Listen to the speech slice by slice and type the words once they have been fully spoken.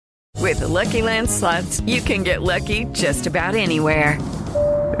With the Lucky Land Slots, you can get lucky just about anywhere.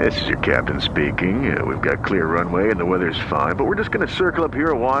 This is your captain speaking. We've got clear runway and the weather's fine, but we're just going to circle up here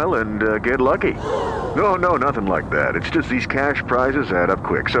a while and get lucky. No, nothing like that. It's just these cash prizes add up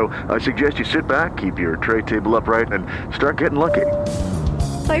quick. So I suggest you sit back, keep your tray table upright, and start getting lucky.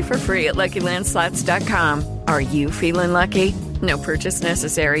 Play for free at LuckyLandSlots.com. Are you feeling lucky? No purchase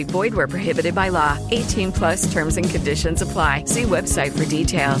necessary. Void where prohibited by law. 18 plus terms and conditions apply. See website for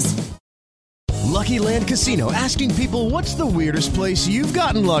details. Lucky Land Casino, asking people, what's the weirdest place you've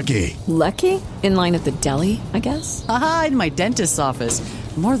gotten lucky? Lucky? In line at the deli, I guess? Aha, in my dentist's office.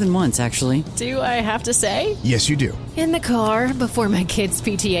 More than once, actually. Do I have to say? Yes, you do. In the car before my kids'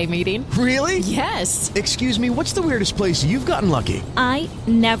 PTA meeting. Really? Yes. Excuse me, what's the weirdest place you've gotten lucky? I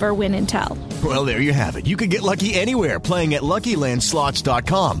never win and tell. Well, there you have it. You can get lucky anywhere, playing at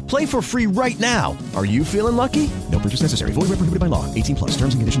LuckyLandSlots.com. Play for free right now. Are you feeling lucky? No purchase necessary. Void where prohibited by law. 18 plus.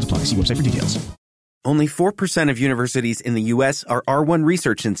 Terms and conditions apply. See website for details. Only 4% of universities in the U.S. are R1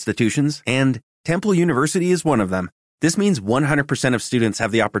 research institutions, and Temple University is one of them. This means 100% of students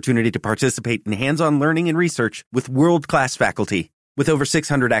have the opportunity to participate in hands-on learning and research with world-class faculty. With over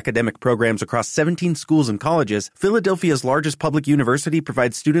 600 academic programs across 17 schools and colleges, Philadelphia's largest public university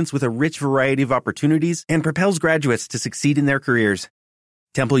provides students with a rich variety of opportunities and propels graduates to succeed in their careers.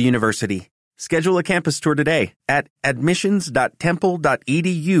 Temple University. Schedule a campus tour today at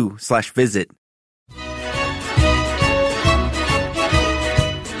admissions.temple.edu/visit.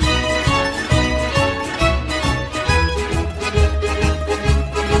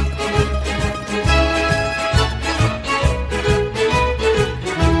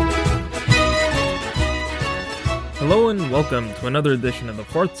 Hello and welcome to another edition of the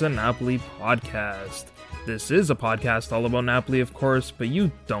Forza Napoli podcast. This is a podcast all about Napoli, of course, but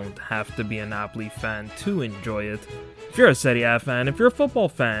you don't have to be a Napoli fan to enjoy it. If you're a Serie A fan, if you're a football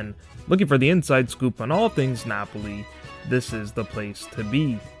fan, looking for the inside scoop on all things Napoli, this is the place to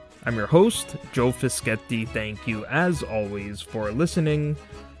be. I'm your host, Joe Fischetti. Thank you, as always, for listening.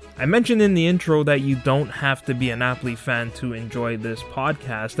 I mentioned in the intro that you don't have to be a Napoli fan to enjoy this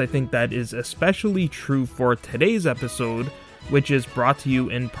podcast. I think that is especially true for today's episode, which is brought to you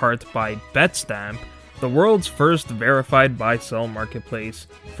in part by BetStamp, the world's first verified buy-sell marketplace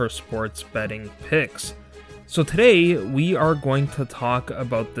for sports betting picks. So today, we are going to talk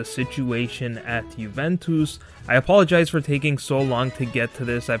about the situation at Juventus. I apologize for taking so long to get to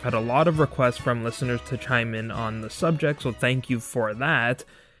this. I've had a lot of requests from listeners to chime in on the subject, so thank you for that.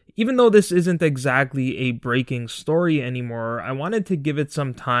 Even though this isn't exactly a breaking story anymore, I wanted to give it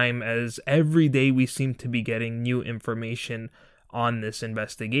some time, as every day we seem to be getting new information on this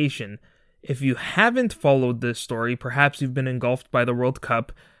investigation. If you haven't followed this story, perhaps you've been engulfed by the World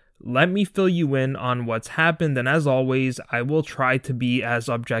Cup, let me fill you in on what's happened, and as always, I will try to be as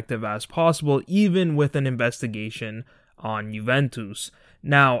objective as possible, even with an investigation on Juventus.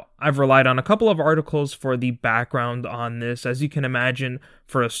 Now, I've relied on a couple of articles for the background on this. As you can imagine,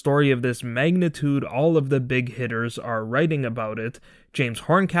 for a story of this magnitude, all of the big hitters are writing about it. James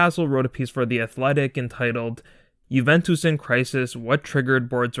Horncastle wrote a piece for The Athletic entitled Juventus in Crisis, What Triggered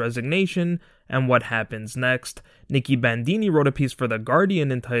Board's Resignation, and What Happens Next. Nicky Bandini wrote a piece for The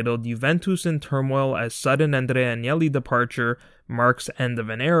Guardian entitled Juventus in Turmoil as Sudden Andrea Agnelli Departure Marks End of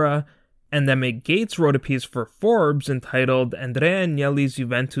an Era. And then Mick Gates wrote a piece for Forbes entitled Andrea Agnelli's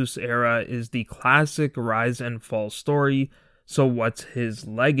Juventus Era is the classic rise and fall story, so what's his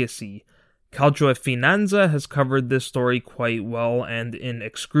legacy? Calcio e Finanza has covered this story quite well and in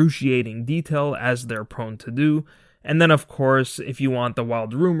excruciating detail, as they're prone to do. And then, of course, if you want the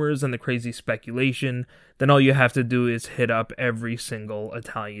wild rumors and the crazy speculation, then all you have to do is hit up every single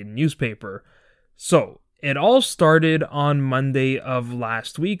Italian newspaper. So, it all started on Monday of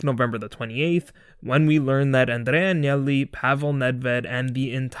last week, November the 28th, when we learned that Andrea Agnelli, Pavel Nedved, and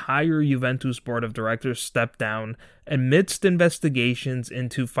the entire Juventus board of directors stepped down amidst investigations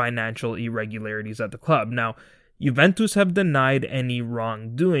into financial irregularities at the club. Now, Juventus have denied any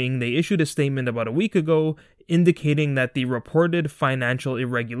wrongdoing. They issued a statement about a week ago indicating that the reported financial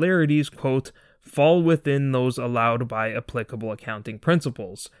irregularities, quote, fall within those allowed by applicable accounting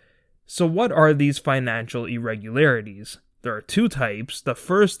principles. So what are these financial irregularities? There are two types. The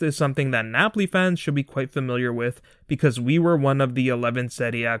first is something that Napoli fans should be quite familiar with because we were one of the 11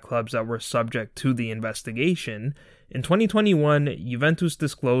 Serie A clubs that were subject to the investigation. In 2021, Juventus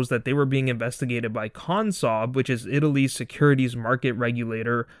disclosed that they were being investigated by Consob, which is Italy's securities market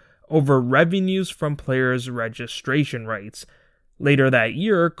regulator, over revenues from players' registration rights. Later that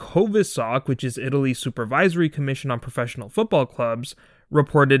year, Covisoc, which is Italy's supervisory commission on professional football clubs,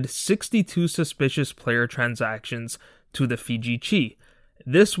 reported 62 suspicious player transactions to the FIGC.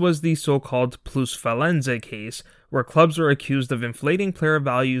 This was the so-called plusvalenza case, where clubs were accused of inflating player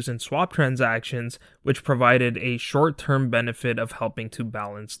values in swap transactions, which provided a short-term benefit of helping to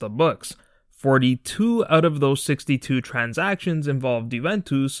balance the books. 42 out of those 62 transactions involved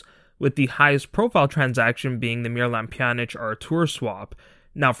Juventus, with the highest profile transaction being the Miralem Pjanic-Artur swap.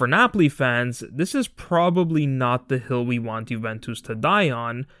 Now for Napoli fans, this is probably not the hill we want Juventus to die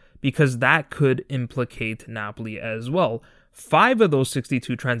on, because that could implicate Napoli as well. 5 of those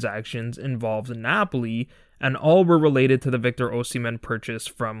 62 transactions involved Napoli, and all were related to the Victor Osimhen purchase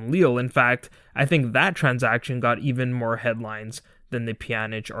from Lille. In fact, I think that transaction got even more headlines than the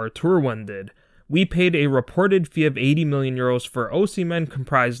Pjanic-Artur one did. We paid a reported fee of 80 million euros for Osimhen,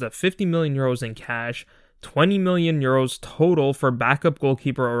 comprised of 50 million euros in cash, 20 million euros total for backup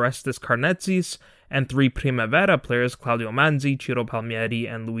goalkeeper Orestes Karnetzis, and 3 Primavera players, Claudio Manzi, Ciro Palmieri,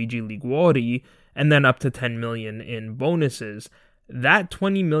 and Luigi Liguori, and then up to 10 million in bonuses. That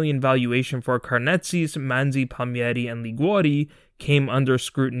 20 million valuation for Karnetzis, Manzi, Palmieri, and Liguori came under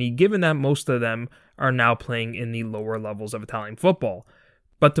scrutiny, given that most of them are now playing in the lower levels of Italian football.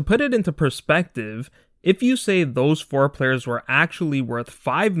 But to put it into perspective, if you say those 4 players were actually worth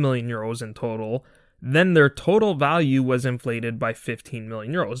 5 million euros in total, then their total value was inflated by 15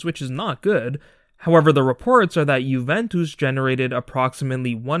 million euros, which is not good. However, the reports are that Juventus generated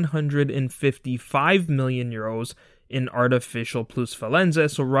approximately 155 million euros in artificial plusvalenza,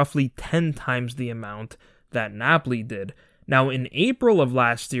 so roughly 10 times the amount that Napoli did. Now, in April of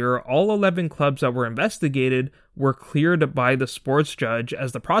last year, all 11 clubs that were investigated were cleared by the sports judge,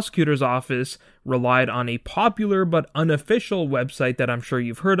 as the prosecutor's office relied on a popular but unofficial website that I'm sure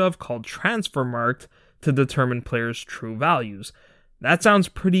you've heard of called Transfermarkt to determine players' true values. That sounds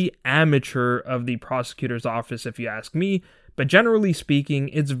pretty amateur of the prosecutor's office if you ask me, but generally speaking,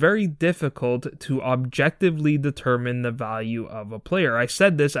 it's very difficult to objectively determine the value of a player. I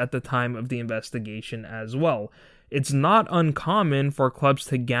said this at the time of the investigation as well. It's not uncommon for clubs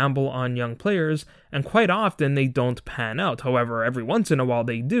to gamble on young players, and quite often they don't pan out. However, every once in a while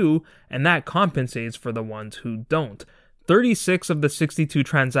they do, and that compensates for the ones who don't. 36 of the 62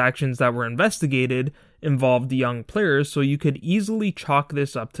 transactions that were investigated involved young players, so you could easily chalk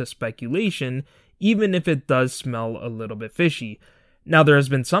this up to speculation, even if it does smell a little bit fishy. Now, there has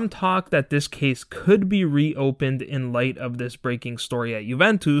been some talk that this case could be reopened in light of this breaking story at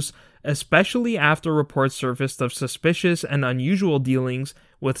Juventus, especially after reports surfaced of suspicious and unusual dealings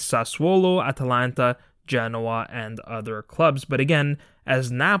with Sassuolo, Atalanta, Genoa, and other clubs. But again,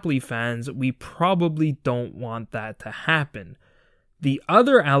 as Napoli fans, we probably don't want that to happen. The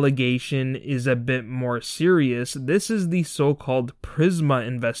other allegation is a bit more serious. This is the so-called Prisma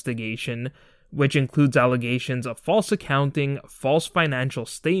investigation, which includes allegations of false accounting, false financial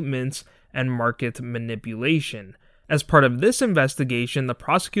statements, and market manipulation. As part of this investigation, the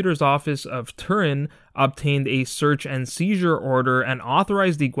prosecutor's office of Turin obtained a search and seizure order and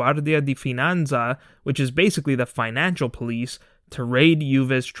authorized the Guardia di Finanza, which is basically the financial police, to raid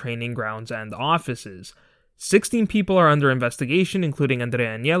Juve's training grounds and offices. 16 people are under investigation, including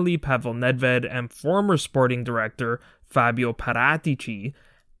Andrea Agnelli, Pavel Nedved, and former sporting director Fabio Paratici.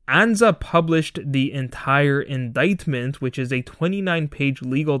 ANSA published the entire indictment, which is a 29-page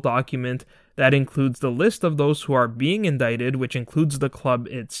legal document that includes the list of those who are being indicted, which includes the club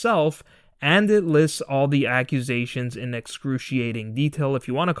itself, and it lists all the accusations in excruciating detail. If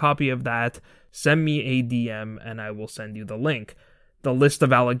you want a copy of that, send me a DM and I will send you the link. The list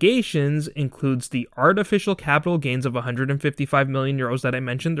of allegations includes the artificial capital gains of 155 million euros that I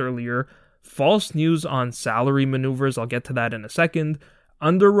mentioned earlier, false news on salary maneuvers, I'll get to that in a second,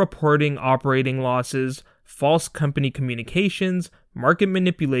 underreporting operating losses, false company communications, market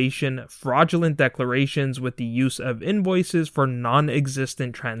manipulation, fraudulent declarations with the use of invoices for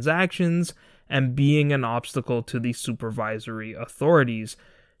non-existent transactions, and being an obstacle to the supervisory authorities.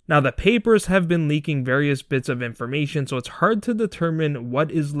 Now, the papers have been leaking various bits of information, so it's hard to determine what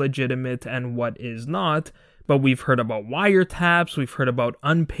is legitimate and what is not, but we've heard about wiretaps, we've heard about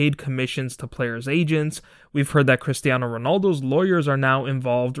unpaid commissions to players' agents, we've heard that Cristiano Ronaldo's lawyers are now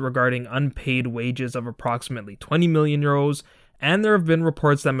involved regarding unpaid wages of approximately 20 million euros, and there have been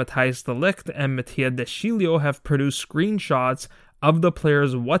reports that Matthias de Ligt and Mattia De Sciglio have produced screenshots of the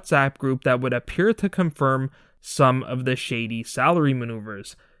players' WhatsApp group that would appear to confirm some of the shady salary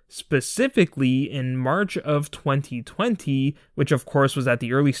maneuvers. Specifically, in March of 2020, which of course was at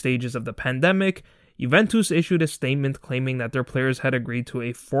the early stages of the pandemic, Juventus issued a statement claiming that their players had agreed to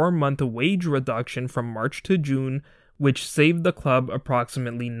a 4-month wage reduction from March to June, which saved the club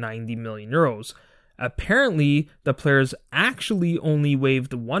approximately 90 million euros. Apparently, the players actually only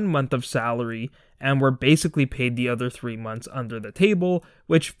waived 1 month of salary, and were basically paid the other 3 months under the table,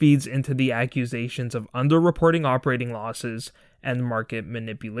 which feeds into the accusations of underreporting operating losses and market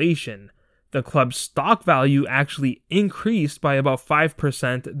manipulation. The club's stock value actually increased by about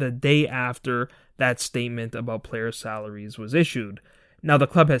 5% the day after that statement about player salaries was issued. Now, the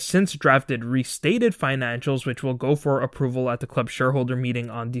club has since drafted restated financials, which will go for approval at the club shareholder meeting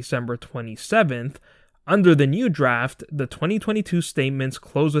on December 27th. Under the new draft, the 2022 statements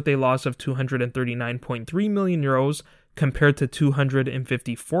close with a loss of €239.3 million compared to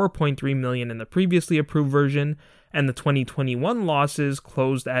 €254.3 million in the previously approved version, and the 2021 losses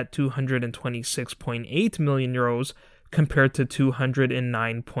closed at €226.8 million compared to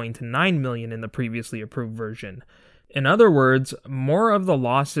 €209.9 million in the previously approved version. In other words, more of the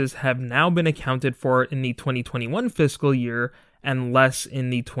losses have now been accounted for in the 2021 fiscal year and less in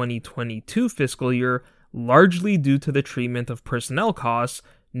the 2022 fiscal year, largely due to the treatment of personnel costs,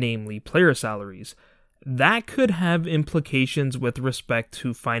 namely player salaries. That could have implications with respect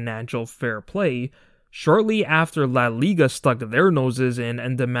to financial fair play. Shortly after La Liga stuck their noses in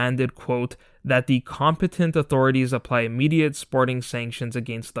and demanded, quote, that the competent authorities apply immediate sporting sanctions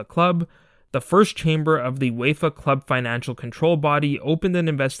against the club, the first chamber of the UEFA Club Financial Control Body opened an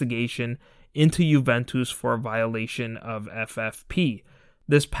investigation into Juventus for violation of FFP.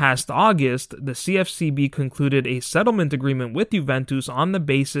 This past August, the CFCB concluded a settlement agreement with Juventus on the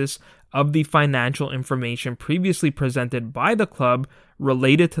basis of the financial information previously presented by the club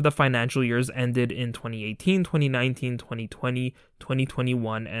related to the financial years ended in 2018, 2019, 2020,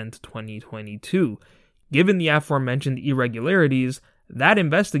 2021, and 2022. Given the aforementioned irregularities, that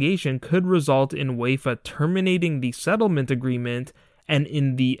investigation could result in UEFA terminating the settlement agreement and,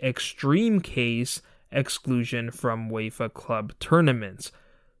 in the extreme case, exclusion from UEFA club tournaments.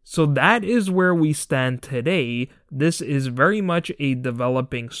 So that is where we stand today. This is very much a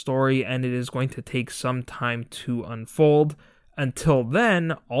developing story, and it is going to take some time to unfold. Until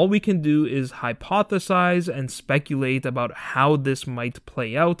then, all we can do is hypothesize and speculate about how this might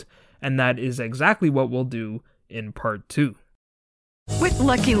play out, and that is exactly what we'll do in part 2. With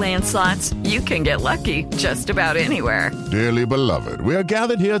Lucky Land Slots, you can get lucky just about anywhere. Dearly beloved, we are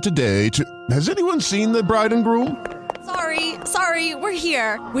gathered here today to... Has anyone seen the bride and groom? Sorry, we're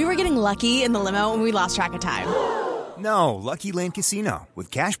here. We were getting lucky in the limo and we lost track of time. No, Lucky Land Casino, with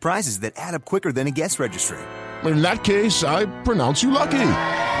cash prizes that add up quicker than a guest registry. In that case, I pronounce you lucky.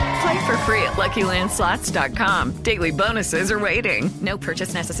 Play for free at LuckyLandSlots.com. Daily bonuses are waiting. No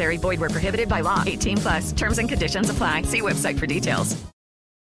purchase necessary. Void where prohibited by law. 18+. Terms and conditions apply. See website for details.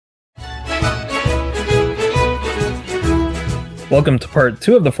 Welcome to part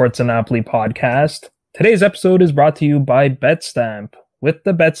 2 of the Forza Napoli podcast. Today's episode is brought to you by BetStamp. With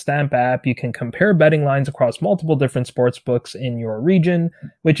the BetStamp app, you can compare betting lines across multiple different sports books in your region,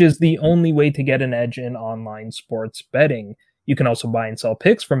 which is the only way to get an edge in online sports betting. You can also buy and sell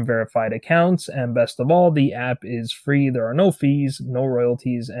picks from verified accounts, and best of all, the app is free. There are no fees, no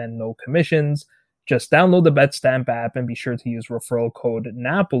royalties, and no commissions. Just download the BetStamp app and be sure to use referral code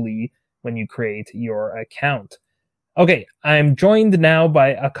NAPOLI when you create your account. Okay, I'm joined now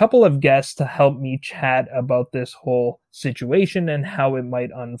by a couple of guests to help me chat about this whole situation and how it might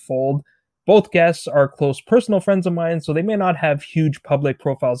unfold. Both guests are close personal friends of mine, so they may not have huge public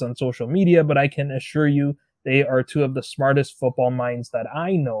profiles on social media, but I can assure you they are two of the smartest football minds that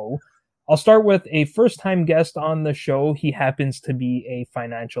I know. I'll start with a first-time guest on the show. He happens to be a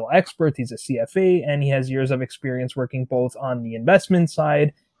financial expert. He's a CFA, and he has years of experience working both on the investment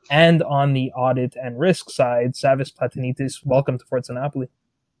side and on the audit and risk side. Savis Platinitis, welcome to Forza Napoli.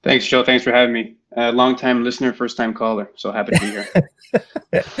 Thanks, Joe. Thanks for having me. Long-time listener, first-time caller. So happy to be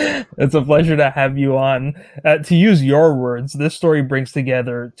here. It's a pleasure to have you on. To use your words, this story brings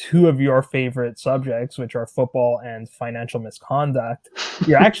together two of your favorite subjects, which are football and financial misconduct.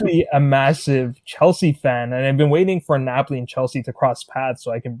 You're actually a massive Chelsea fan, and I've been waiting for Napoli and Chelsea to cross paths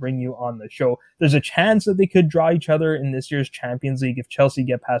so I can bring you on the show. There's a chance that they could draw each other in this year's Champions League if Chelsea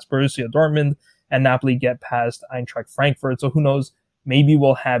get past Borussia Dortmund and Napoli get past Eintracht Frankfurt. So who knows? Maybe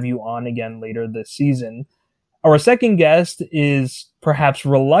we'll have you on again later this season. Our second guest is perhaps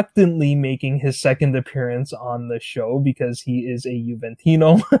reluctantly making his second appearance on the show because he is a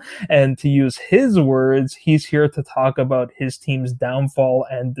Juventino. And to use his words, he's here to talk about his team's downfall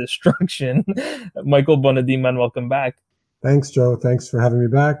and destruction. Michael Bonadiman, welcome back. Thanks, Joe. Thanks for having me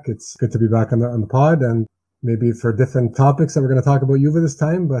back. It's good to be back on the pod, and maybe for different topics that we're going to talk about Juve this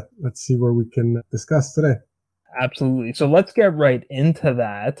time, but let's see where we can discuss today. Absolutely. So let's get right into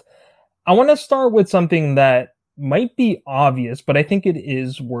that. I want to start with something that might be obvious, but I think it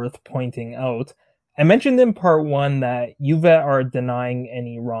is worth pointing out. I mentioned in part 1 that Juve are denying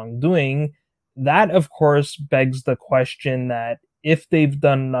any wrongdoing. that, of course, begs the question that if they've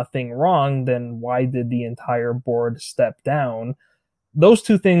done nothing wrong, then why did the entire board step down? Those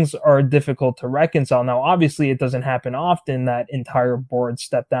two things are difficult to reconcile. Now, obviously, it doesn't happen often that entire boards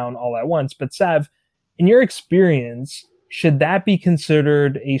step down all at once. But Sav, in your experience, should that be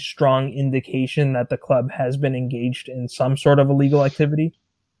considered a strong indication that the club has been engaged in some sort of illegal activity?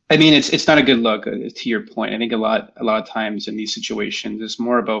 I mean, it's not a good look. To your point, I think a lot of times in these situations, it's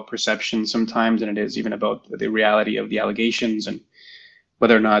more about perception sometimes than it is even about the reality of the allegations and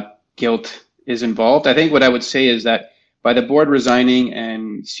whether or not guilt is involved. I think what I would say is that by the board resigning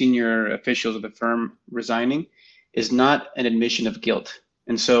and senior officials of the firm resigning is not an admission of guilt.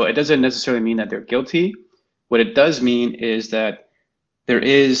 And so it doesn't necessarily mean that they're guilty. What it does mean is that there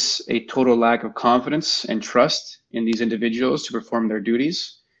is a total lack of confidence and trust in these individuals to perform their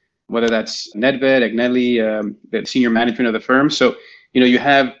duties, whether that's Nedved, Agnelli, the senior management of the firm. So, you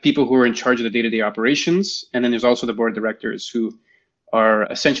have people who are in charge of the day-to-day operations, and then there's also the board of directors who are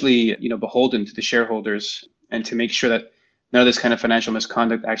essentially, beholden to the shareholders and to make sure that none of this kind of financial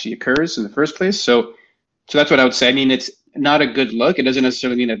misconduct actually occurs in the first place. So that's what I would say. I mean, it's not a good look. It doesn't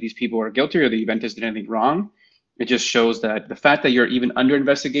necessarily mean that these people are guilty or the Juventus did anything wrong. It just shows that the fact that you're even under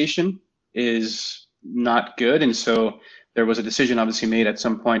investigation is not good. And so there was a decision obviously made at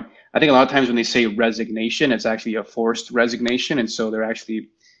some point. I think a lot of times when they say resignation, it's actually a forced resignation. And so they're actually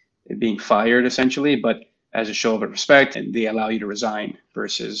being fired essentially, but as a show of respect, and they allow you to resign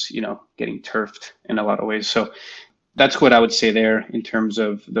versus, getting turfed in a lot of ways. So that's what I would say there in terms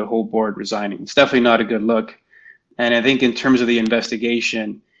of the whole board resigning. It's definitely not a good look. And I think in terms of the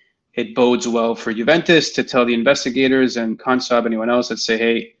investigation, it bodes well for Juventus to tell the investigators and Consab, anyone else, that say,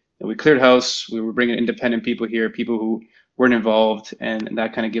 hey, we cleared house, we were bringing independent people here, people who weren't involved, and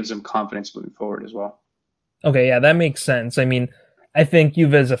that kind of gives them confidence moving forward as well. Okay, yeah, that makes sense. I mean, I think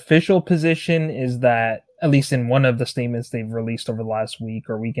Juve's official position is that, at least in one of the statements they've released over the last week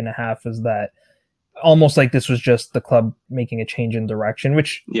or week and a half, is that almost like this was just the club making a change in direction,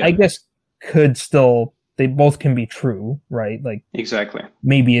 which I guess could still, they both can be true, right? Like, exactly.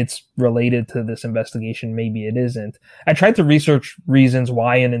 Maybe it's related to this investigation, maybe it isn't. I tried to research reasons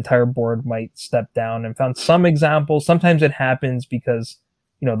why an entire board might step down and found some examples. Sometimes it happens because,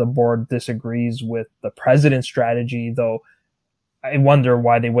 the board disagrees with the president's strategy, though I wonder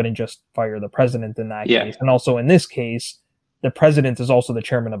why they wouldn't just fire the president in that case. And also in this case, the president is also the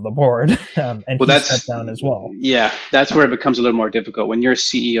chairman of the board, and he stepped down as well. Yeah, that's where it becomes a little more difficult. When your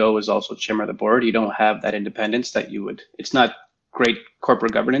CEO is also chairman of the board, you don't have that independence that you would. It's not great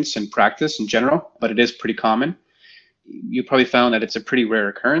corporate governance and practice in general, but it is pretty common. You probably found that it's a pretty rare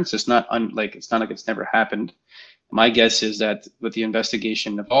occurrence. It's not like it's never happened. My guess is that with the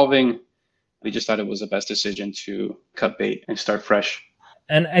investigation evolving, we just thought it was the best decision to cut bait and start fresh.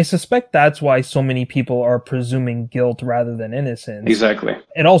 And I suspect that's why so many people are presuming guilt rather than innocence. Exactly.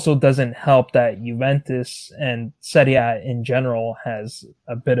 It also doesn't help that Juventus and Serie A in general has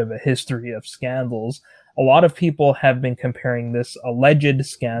a bit of a history of scandals. A lot of people have been comparing this alleged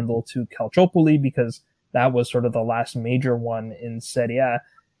scandal to Calciopoli because that was sort of the last major one in Serie A.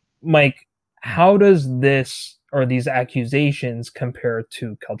 Mike, how does this or these accusations compare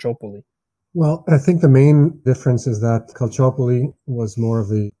to Calciopoli? Well, I think the main difference is that Calciopoli was more of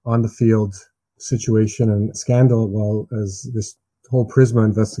the on-the-field situation and scandal, while as this whole Prisma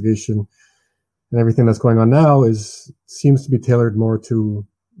investigation and everything that's going on now seems to be tailored more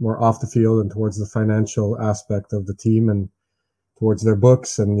off the field and towards the financial aspect of the team and towards their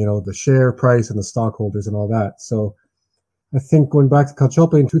books and, the share price and the stockholders and all that. So I think going back to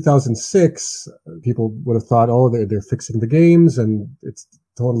Calciopoli in 2006, people would have thought, they're fixing the games and it's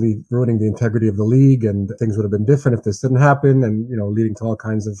totally ruining the integrity of the league and things would have been different if this didn't happen and, leading to all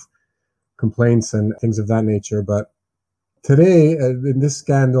kinds of complaints and things of that nature. But today, in this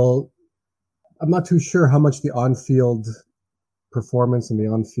scandal, I'm not too sure how much the on-field performance and the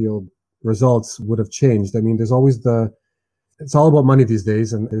on-field results would have changed. I mean, there's always it's all about money these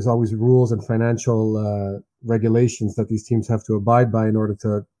days, and there's always rules and financial regulations that these teams have to abide by in order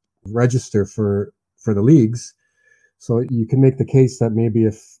to register for the leagues. So you can make the case that maybe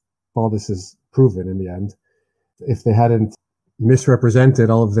if all this is proven in the end, if they hadn't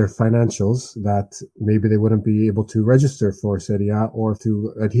misrepresented all of their financials, that maybe they wouldn't be able to register for Serie A or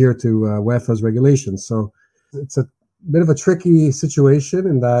to adhere to UEFA's regulations. So it's a bit of a tricky situation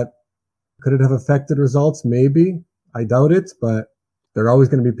in that could it have affected results? Maybe. I doubt it, but there are always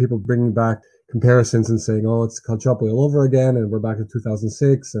going to be people bringing back comparisons and saying, it's Calciopoli all over again and we're back to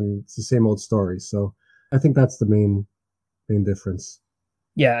 2006 and it's the same old story. So I think that's the main difference.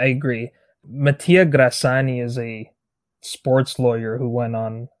 Yeah, I agree. Mattia Grassani is a sports lawyer who went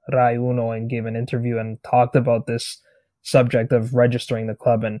on Rai Uno and gave an interview and talked about this subject of registering the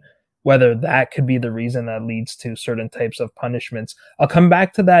club and whether that could be the reason that leads to certain types of punishments. I'll come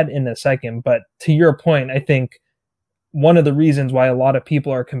back to that in a second, but to your point, I think one of the reasons why a lot of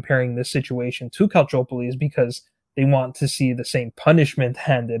people are comparing this situation to Calciopoli is because they want to see the same punishment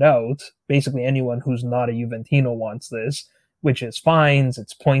handed out. Basically, anyone who's not a Juventino wants this, which is fines,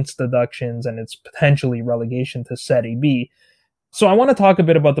 it's points deductions, and it's potentially relegation to Serie B. So I want to talk a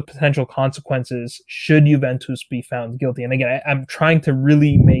bit about the potential consequences should Juventus be found guilty. And again, I'm trying to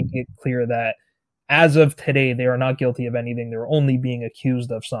really make it clear that as of today, they are not guilty of anything. They're only being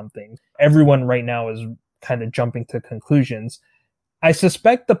accused of something. Everyone right now is kind of jumping to conclusions. I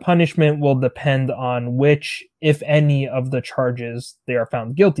suspect the punishment will depend on which, if any, of the charges they are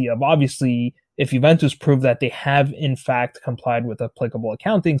found guilty of. Obviously, if Juventus prove that they have in fact complied with applicable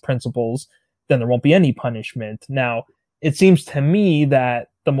accounting principles, then there won't be any punishment. Now, it seems to me that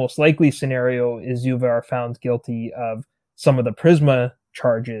the most likely scenario is Juve are found guilty of some of the Prisma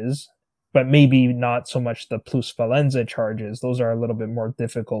charges, but maybe not so much the plusvalenza charges. Those are a little bit more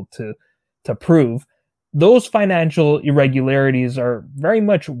difficult to prove. Those financial irregularities are very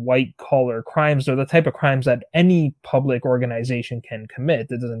much white-collar crimes. They're the type of crimes that any public organization can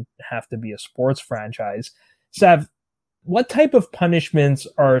commit. It doesn't have to be a sports franchise. Sav, what type of punishments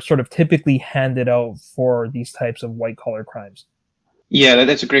are sort of typically handed out for these types of white-collar crimes? Yeah,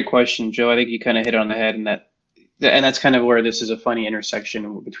 that's a great question, Joe. I think you kind of hit it on the head, and that's kind of where this is a funny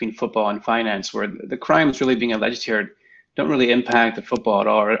intersection between football and finance, where the crimes really being alleged here don't really impact the football at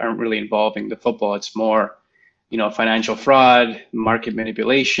all, or aren't really involving the football. It's more, financial fraud, market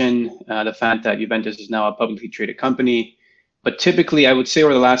manipulation, the fact that Juventus is now a publicly traded company. But typically, I would say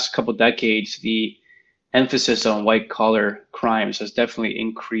over the last couple of decades, the emphasis on white collar crimes has definitely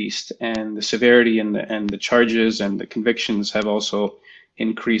increased, and the severity and the charges and the convictions have also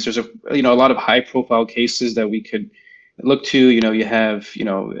increased. There's a lot of high profile cases that we could look to. You have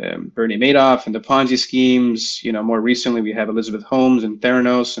Bernie Madoff and the Ponzi schemes. More recently we have Elizabeth Holmes and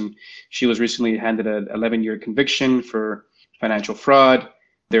Theranos, and she was recently handed an 11-year conviction for financial fraud.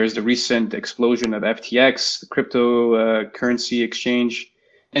 There's the recent explosion of FTX, the cryptocurrency exchange.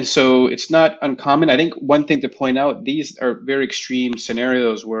 And so it's not uncommon. I think one thing to point out, these are very extreme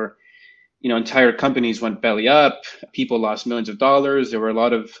scenarios where, entire companies went belly up, people lost millions of dollars. There were a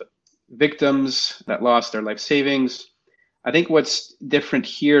lot of victims that lost their life savings. I think what's different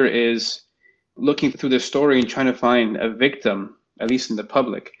here is looking through the story and trying to find a victim, at least in the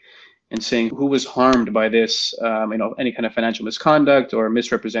public, and saying who was harmed by this, any kind of financial misconduct or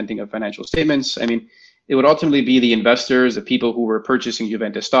misrepresenting of financial statements. I mean, it would ultimately be the investors, the people who were purchasing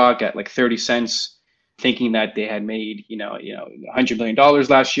Juventus stock at like 30 cents, thinking that they had made, $100 million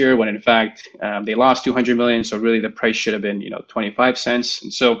last year, when in fact they lost 200 million. So really the price should have been, 25 cents.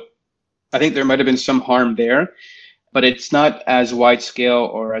 And so I think there might have been some harm there, but it's not as wide scale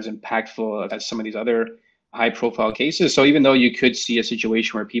or as impactful as some of these other high profile cases. So even though you could see a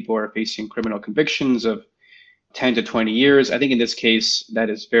situation where people are facing criminal convictions of 10 to 20 years, I think in this case, that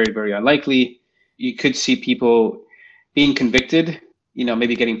is very, very unlikely. You could see people being convicted,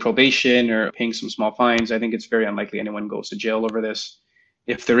 maybe getting probation or paying some small fines. I think it's very unlikely anyone goes to jail over this.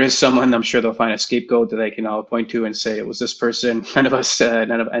 If there is someone, I'm sure they'll find a scapegoat that they can all point to and say it was this person. None of us,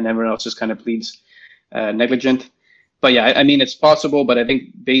 and everyone else just kind of pleads negligent. But yeah, I mean, it's possible, but I think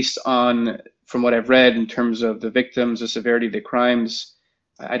based on, from what I've read in terms of the victims, the severity of the crimes,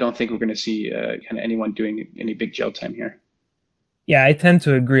 I don't think we're going to see kind of anyone doing any big jail time here. Yeah, I tend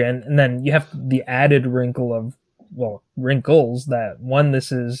to agree. And then you have the added wrinkles that, one,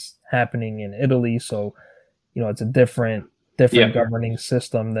 this is happening in Italy. So, it's a different governing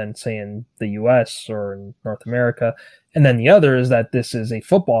system than, say, in the US or in North America. And then the other is that this is a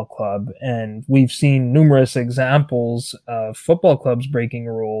football club. And we've seen numerous examples of football clubs breaking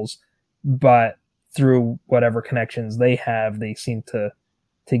rules, but through whatever connections they have, they seem to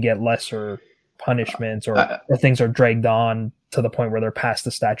get lesser punishments or things are dragged on to the point where they're past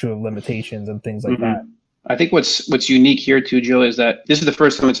the statute of limitations and things like that. I think what's unique here too, Joe, is that this is the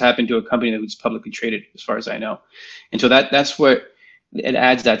first time it's happened to a company that's publicly traded, as far as I know. And so that's what it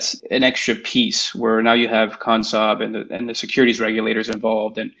adds. That's an extra piece where now you have Consob and the securities regulators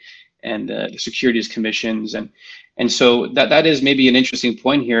involved and the securities commissions. And so that is maybe an interesting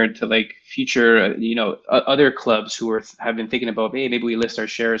point here to like future, other clubs who have been thinking about, hey, maybe we list our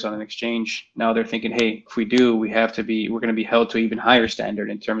shares on an exchange. Now they're thinking, hey, if we do, we're going to be held to an even higher standard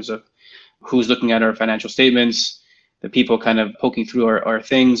in terms of who's looking at our financial statements, the people kind of poking through our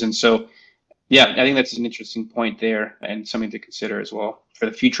things. And so, yeah, I think that's an interesting point there and something to consider as well for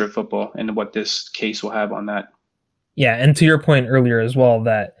the future of football and what this case will have on that. Yeah, and to your point earlier as well,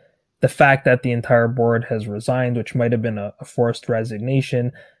 that the fact that the entire board has resigned, which might have been a forced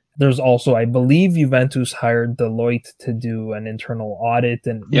resignation. There's also, I believe, Juventus hired Deloitte to do an internal audit,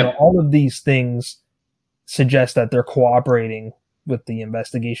 and you know, all of these things suggest that they're cooperating with the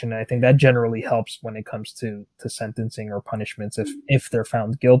investigation. And I think that generally helps when it comes to sentencing or punishments if they're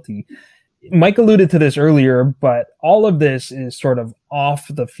found guilty. Mike alluded to this earlier, but all of this is sort of off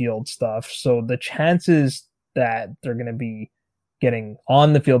the field stuff. So the chances that they're going to be getting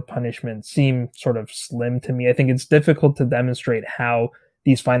on the field punishment seem sort of slim to me. I think it's difficult to demonstrate how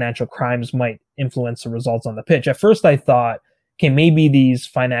these financial crimes might influence the results on the pitch. At first I thought, okay, maybe these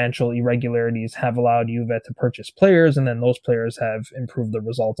financial irregularities have allowed Juve to purchase players, and then those players have improved the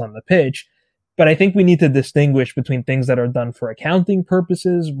results on the pitch. But I think we need to distinguish between things that are done for accounting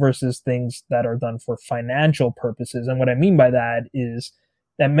purposes versus things that are done for financial purposes. And what I mean by that is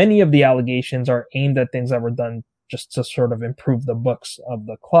that many of the allegations are aimed at things that were done just to sort of improve the books of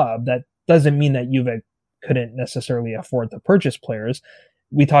the club. That doesn't mean that Juve couldn't necessarily afford to purchase players.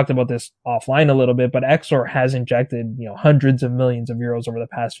 We talked about this offline a little bit, but Exor has injected, hundreds of millions of euros over the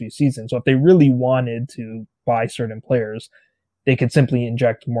past few seasons. So if they really wanted to buy certain players, they could simply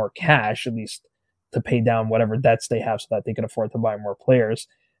inject more cash, at least to pay down whatever debts they have so that they could afford to buy more players.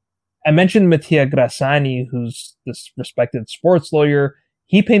 I mentioned Mattia Grassani, who's this respected sports lawyer.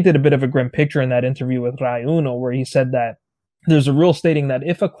 He painted a bit of a grim picture in that interview with Rai Uno, where he said that there's a rule stating that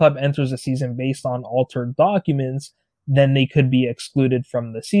if a club enters a season based on altered documents, then they could be excluded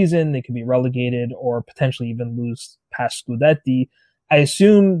from the season, they could be relegated, or potentially even lose past Scudetti. I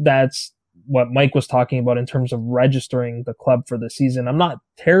assume that's what Mike was talking about in terms of registering the club for the season. I'm not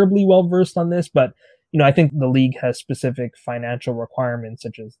terribly well versed on this, but I think the league has specific financial requirements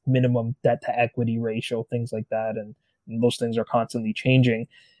such as minimum debt to equity ratio, things like that, and those things are constantly changing.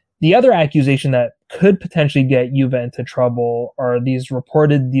 The other accusation that could potentially get Juve into trouble are these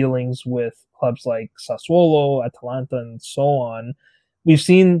reported dealings with clubs like Sassuolo, Atalanta, and so on. We've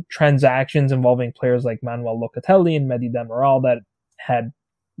seen transactions involving players like Manuel Locatelli and Mehdi Demiral that had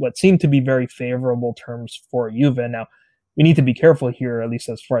what seemed to be very favorable terms for Juve. Now, we need to be careful here, at least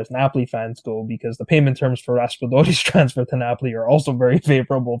as far as Napoli fans go, because the payment terms for Raspadori's transfer to Napoli are also very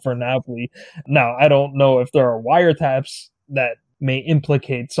favorable for Napoli. Now, I don't know if there are wiretaps that may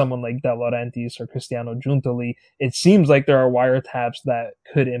implicate someone like De Laurentiis or Cristiano Giuntoli. It seems like there are wiretaps that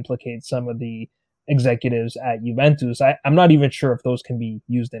could implicate some of the executives at Juventus. I'm not even sure if those can be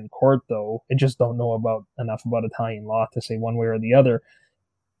used in court, though. I just don't know enough about Italian law to say one way or the other.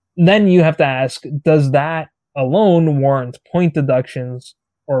 Then you have to ask, does that alone warrant point deductions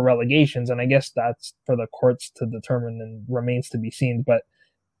or relegations? And I guess that's for the courts to determine and remains to be seen, but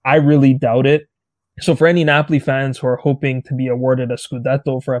I really doubt it. So for any Napoli fans who are hoping to be awarded a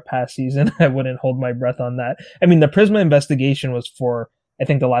Scudetto for a past season, I wouldn't hold my breath on that. I mean, the Prisma investigation was for, I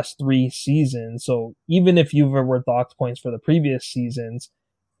think, the last 3 seasons. So even if Juve were docked points for the previous seasons,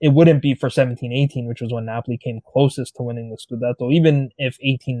 it wouldn't be for 17-18, which was when Napoli came closest to winning the Scudetto. Even if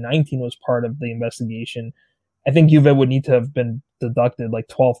 18-19 was part of the investigation, I think Juve would need to have been deducted like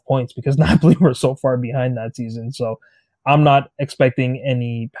 12 points because Napoli were so far behind that season. So I'm not expecting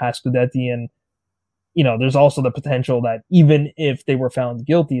any past Scudetti. And, there's also the potential that even if they were found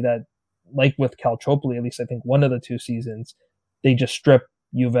guilty, that like with Calciopoli, at least I think one of the 2 seasons, they just strip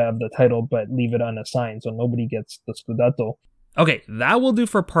Juve of the title but leave it unassigned. So nobody gets the Scudetto. Okay, that will do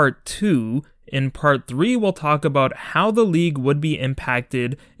for part 2. In part 3, we'll talk about how the league would be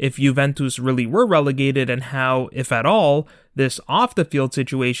impacted if Juventus really were relegated and how, if at all, this off-the-field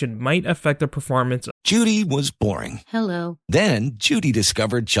situation might affect the performance. Judy was boring. Hello. Then Judy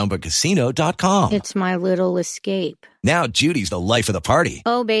discovered ChumbaCasino.com. It's my little escape. Now Judy's the life of the party.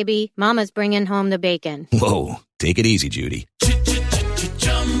 Oh, baby, mama's bringing home the bacon. Whoa, take it easy, Judy.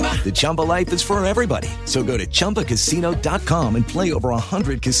 The Chumba life is for everybody. So go to ChumbaCasino.com and play over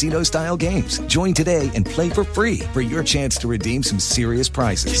 100 casino-style games. Join today and play for free for your chance to redeem some serious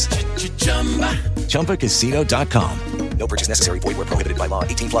prizes. ChumbaCasino.com. No purchase necessary. Void where prohibited by law.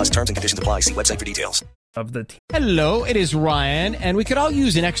 18+ terms and conditions apply. See website for details. Of the team. Hello, it is Ryan, and we could all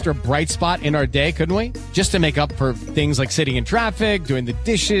use an extra bright spot in our day, couldn't we? Just to make up for things like sitting in traffic, doing the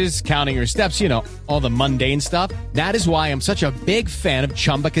dishes, counting your steps, all the mundane stuff. That is why I'm such a big fan of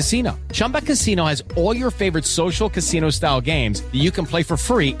Chumba Casino. Chumba Casino has all your favorite social casino-style games that you can play for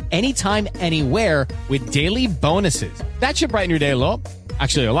free anytime, anywhere with daily bonuses. That should brighten your day a little.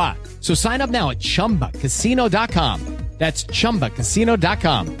 Actually, a lot. So sign up now at ChumbaCasino.com. That's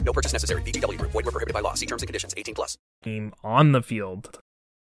ChumbaCasino.com. No purchase necessary. VGW Group. Void where prohibited by law. See terms and conditions. 18+. Team on the field.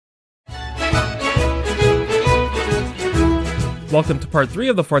 Welcome to part 3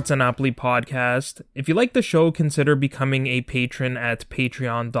 of the Forza Napoli podcast. If you like the show, consider becoming a patron at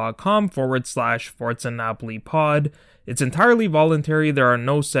patreon.com/Forza Napoli pod. It's entirely voluntary, there are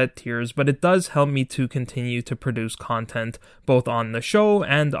no set tiers, but it does help me to continue to produce content both on the show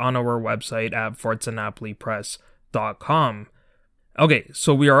and on our website at forzanapolipress.com. Okay,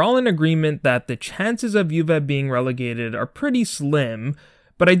 so we are all in agreement that the chances of Juve being relegated are pretty slim,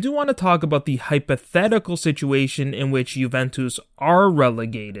 but I do want to talk about the hypothetical situation in which Juventus are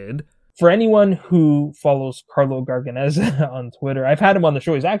relegated. For anyone who follows Carlo Garganese on Twitter, I've had him on the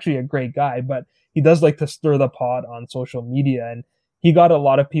show. He's actually a great guy, but he does like to stir the pot on social media. And he got a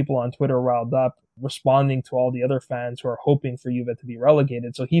lot of people on Twitter riled up, responding to all the other fans who are hoping for Juve to be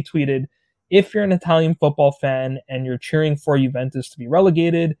relegated. So he tweeted, "If you're an Italian football fan and you're cheering for Juventus to be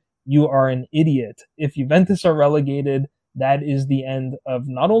relegated, you are an idiot. If Juventus are relegated, that is the end of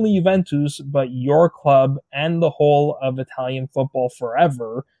not only Juventus, but your club and the whole of Italian football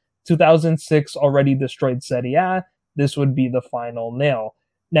forever. 2006 already destroyed Serie A. This would be the final nail."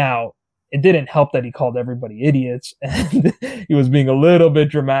 Now, it didn't help that he called everybody idiots, and he was being a little bit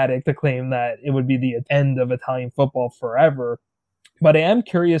dramatic to claim that it would be the end of Italian football forever. But I am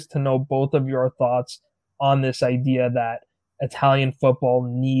curious to know both of your thoughts on this idea that Italian football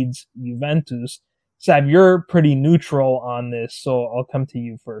needs Juventus. Sav, you're pretty neutral on this, so I'll come to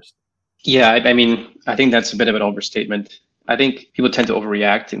you first. Yeah, I mean, I think that's a bit of an overstatement. I think people tend to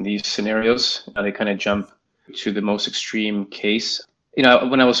overreact in these scenarios. They kind of jump to the most extreme case.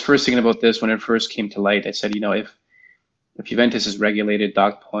 When I was first thinking about this, when it first came to light, I said, if Juventus is regulated,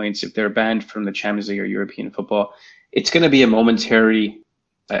 docked points, if they're banned from the Champions League or European football, it's going to be a momentary,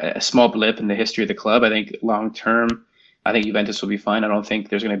 a small blip in the history of the club. I think long term, I think Juventus will be fine. I don't think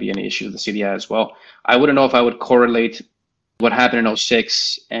there's going to be any issues with the Serie A as well. I wouldn't know if I would correlate what happened in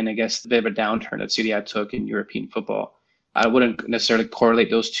 2006 and I guess the bit of a downturn that Serie A took in European football. I wouldn't necessarily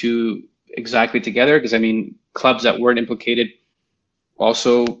correlate those two exactly together because, clubs that weren't implicated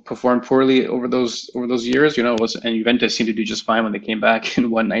also performed poorly over those years, and Juventus seemed to do just fine when they came back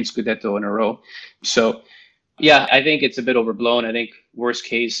and won 9 Scudetto in a row. So, yeah, I think it's a bit overblown. I think worst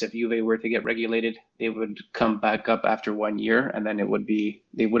case, if Juve were to get regulated, they would come back up after 1 year, and then they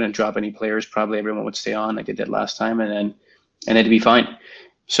wouldn't drop any players. Probably everyone would stay on like they did last time, and it'd be fine.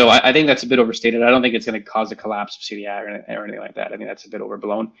 So I think that's a bit overstated. I don't think it's going to cause a collapse of Serie A or anything like that. I think that's a bit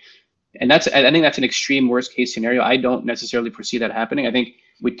overblown. And I think that's an extreme worst case scenario. I don't necessarily foresee that happening. I think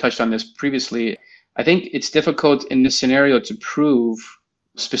we touched on this previously. I think it's difficult in this scenario to prove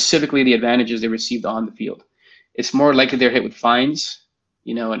specifically the advantages they received on the field. It's more likely they're hit with fines,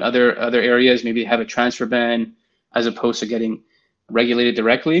 in other areas, maybe have a transfer ban as opposed to getting regulated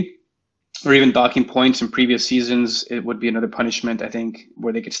directly, or even docking points in previous seasons. It would be another punishment, I think,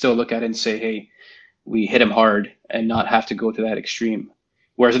 where they could still look at it and say, hey, we hit him hard and not have to go to that extreme.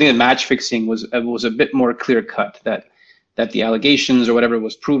 Whereas I think the match fixing was a bit more clear cut that the allegations or whatever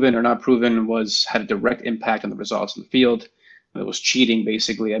was proven or not proven had a direct impact on the results in the field. It was cheating,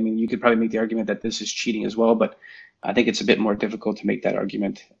 basically. You could probably make the argument that this is cheating as well, but I think it's a bit more difficult to make that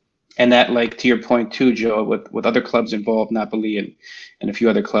argument. And that, to your point too, Joe, with other clubs involved, Napoli and a few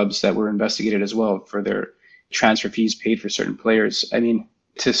other clubs that were investigated as well for their transfer fees paid for certain players.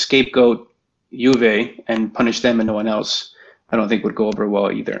 To scapegoat Juve and punish them and no one else, I don't think would go over well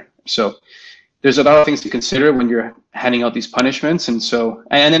either. So there's a lot of things to consider when you're handing out these punishments. And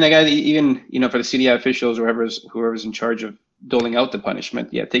then I got even, for the Serie A officials, whoever's in charge of doling out the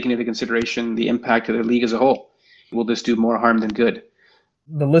punishment, taking into consideration the impact of the league as a whole. Will this do more harm than good?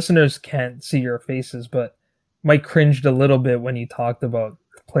 The listeners can't see your faces, but Mike cringed a little bit when he talked about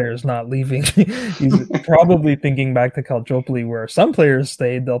players not leaving. He's probably thinking back to Calciopoli, where some players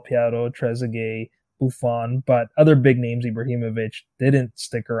stayed, Del Piero, Trezeguet, Buffon, but other big names, Ibrahimovic, didn't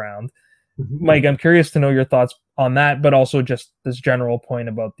stick around. Mm-hmm. Mike, I'm curious to know your thoughts on that, but also just this general point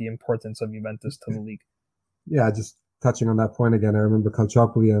about the importance of Juventus to the league. Yeah, just touching on that point again, I remember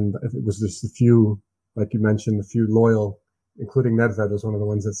Calciopoli, and it was just a few, like you mentioned, a few loyal, including Nedved was one of the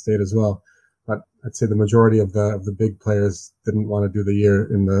ones that stayed as well. But I'd say the majority of the big players didn't want to do the year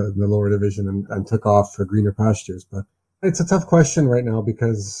in the lower division and took off for greener pastures. But it's a tough question right now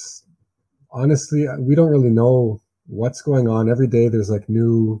because honestly, we don't really know what's going on. Every day there's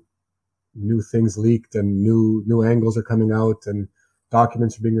new things leaked and new angles are coming out and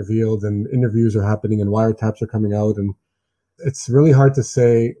documents are being revealed and interviews are happening and wiretaps are coming out. And it's really hard to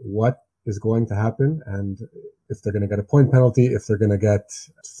say what is going to happen and if they're going to get a point penalty, if they're going to get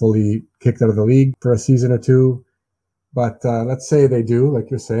fully kicked out of the league for a season or two. But let's say they do, like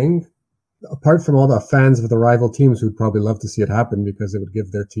you're saying, apart from all the fans of the rival teams who'd probably love to see it happen because it would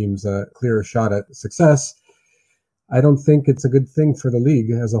give their teams a clearer shot at success, I don't think it's a good thing for the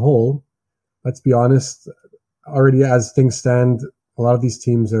league as a whole. Let's be honest. Already as things stand, a lot of these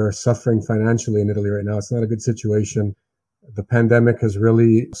teams are suffering financially in Italy right now. It's not a good situation. The pandemic has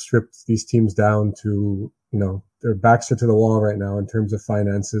really stripped these teams down to, their backs are to the wall right now in terms of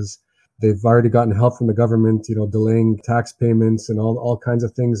finances. They've already gotten help from the government, delaying tax payments and all kinds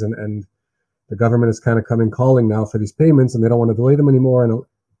of things. And the government is kind of coming calling now for these payments, and they don't want to delay them anymore. And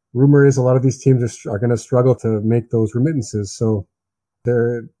rumor is a lot of these teams are going to struggle to make those remittances. So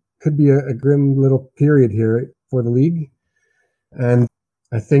there could be a grim little period here for the league. And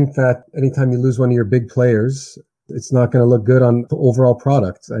I think that anytime you lose one of your big players, it's not going to look good on the overall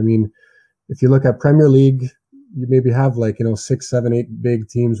product. I mean, if you look at Premier League, you maybe have 6, 7, 8 big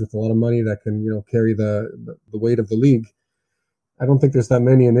teams with a lot of money that can, carry the weight of the league. I don't think there's that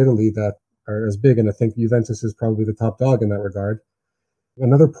many in Italy that are as big. And I think Juventus is probably the top dog in that regard.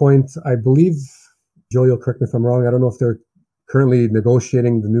 Another point, I believe, Joe, you'll correct me if I'm wrong. I don't know if they're currently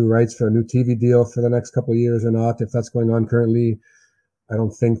negotiating the new rights for a new TV deal for the next couple of years or not. If that's going on currently, I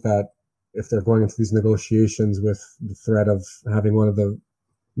don't think that if they're going into these negotiations with the threat of having one of the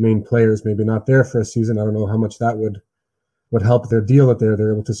main players maybe not there for a season, I don't know how much that would help their deal that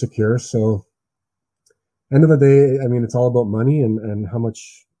they're able to secure. So end of the day, I mean, it's all about money and how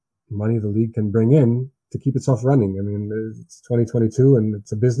much money the league can bring in to keep itself running. I mean, it's 2022 and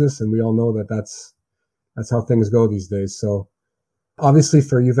it's a business, and we all know that that's how things go these days. So obviously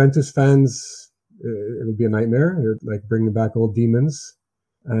for Juventus fans, it would be a nightmare. It would like bringing back old demons.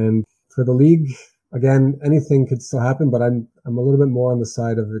 And for the league, again, anything could still happen, but I'm a little bit more on the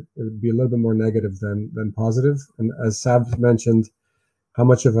side of it. It would be a little bit more negative than positive. And as Sab mentioned, how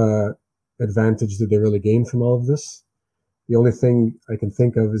much of a advantage did they really gain from all of this? The only thing I can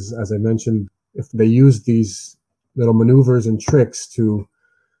think of is, as I mentioned, if they use these little maneuvers and tricks to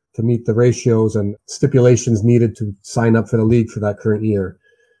meet the ratios and stipulations needed to sign up for the league for that current year.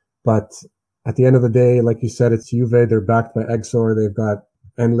 But at the end of the day, like you said, it's Juve. They're backed by Exor. They've got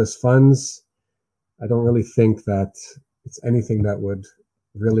endless funds. I don't really think that it's anything that would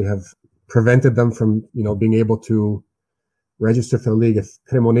really have prevented them from, being able to register for the league. If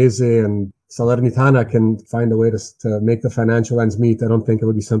Cremonese and Salernitana can find a way to make the financial ends meet, I don't think it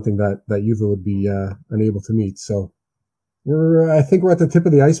would be something that Juve would be unable to meet. So I think we're at the tip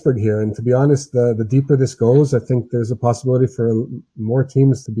of the iceberg here. And to be honest, the deeper this goes, I think there's a possibility for more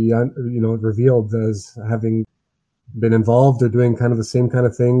teams to be, revealed as having been involved or doing kind of the same kind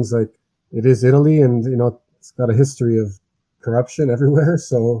of things. Like, it is Italy, and, it's got a history of corruption everywhere.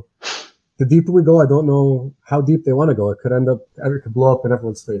 So the deeper we go, I don't know how deep they want to go. It could blow up in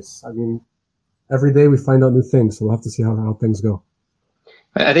everyone's face. I mean, every day we find out new things, so we'll have to see how things go.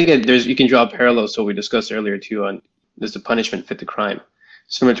 I think you can draw parallels to what we discussed earlier too on does the punishment fit the crime?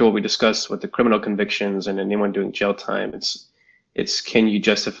 Similar to what we discussed with the criminal convictions and anyone doing jail time. It's can you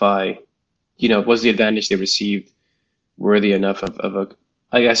justify, was the advantage they received worthy enough of a,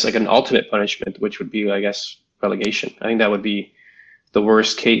 I guess, like an ultimate punishment, which would be, I guess, relegation. I think that would be the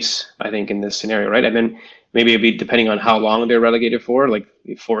worst case, I think, in this scenario, right? And then maybe it'd be depending on how long they're relegated for, like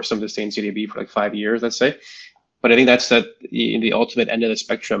you force them to stay in Serie B for like 5 years, let's say. But I think that's in the ultimate end of the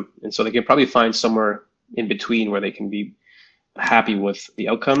spectrum. And so they can probably find somewhere in between where they can be happy with the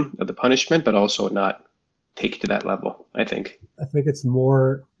outcome of the punishment, but also not take it to that level, I think. I think it's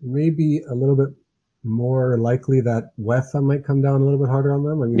maybe a little bit more likely that UEFA might come down a little bit harder on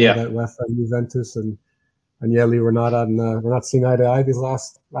them. I mean, that UEFA and Juventus and Agnelli we're not seeing eye to eye these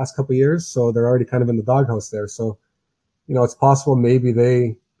last couple of years, so they're already kind of in the doghouse there. So, it's possible maybe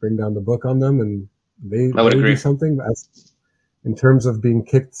they bring down the book on them and they do something. But in terms of being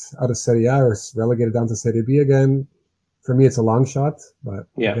kicked out of Serie A or relegated down to Serie B again, for me it's a long shot. But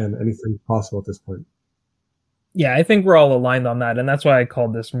again, anything's possible at this point. Yeah, I think we're all aligned on that, and that's why I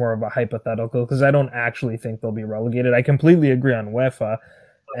called this more of a hypothetical, because I don't actually think they'll be relegated. I completely agree on UEFA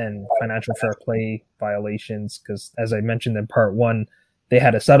and financial fair play violations, because as I mentioned in part one, they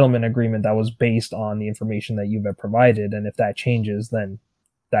had a settlement agreement that was based on the information that Juve provided, and if that changes, then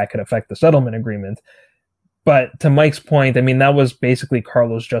that could affect the settlement agreement. But to Mike's point, I mean, that was basically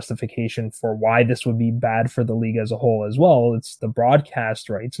Carlo's justification for why this would be bad for the league as a whole as well. It's the broadcast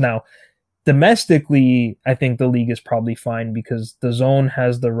rights. Now, domestically, I think the league is probably fine because the zone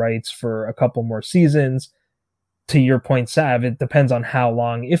has the rights for a couple more seasons. To your point, Sav, it depends on how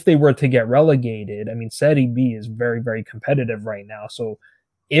long. If they were to get relegated, I mean, Serie B is very, very competitive right now. So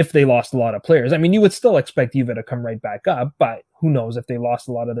if they lost a lot of players, I mean, you would still expect Juve to come right back up, but who knows if they lost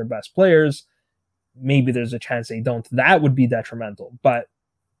a lot of their best players, maybe there's a chance they don't. That would be detrimental, but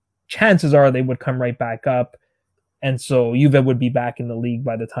chances are they would come right back up. And so Juve would be back in the league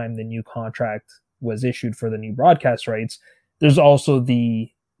by the time the new contract was issued for the new broadcast rights. There's also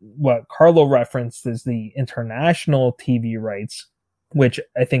what Carlo referenced is the international TV rights, which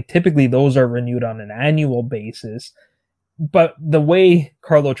I think typically those are renewed on an annual basis. But the way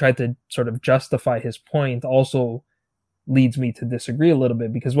Carlo tried to sort of justify his point also leads me to disagree a little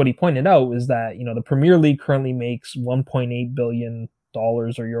bit, because what he pointed out is that, the Premier League currently makes $1.8 billion or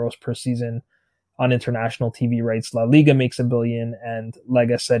euros per season on international TV rights. La Liga makes $1 billion and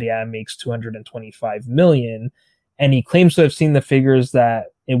Lega Serie A makes $225 million. And he claims to have seen the figures that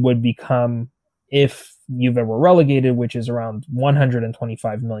it would become if Juve were relegated, which is around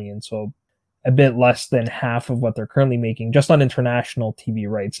 $125 million. So a bit less than half of what they're currently making just on international TV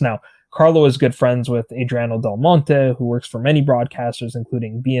rights. Now, Carlo is good friends with Adriano Del Monte, who works for many broadcasters,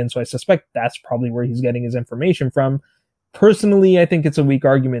 including beIN, so I suspect that's probably where he's getting his information from. Personally, I think it's a weak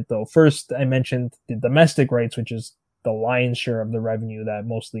argument, though. First, I mentioned the domestic rights, which is the lion's share of the revenue that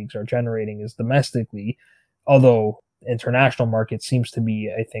most leagues are generating is domestically, although international market seems to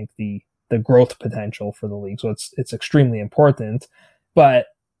be, I think, the growth potential for the league, so it's extremely important. But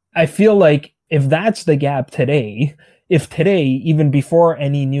I feel like if that's the gap today, if today, even before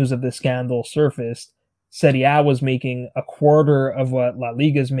any news of the scandal surfaced, Serie A was making a quarter of what La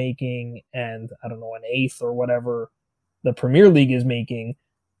Liga is making and, I don't know, an eighth or whatever the Premier League is making,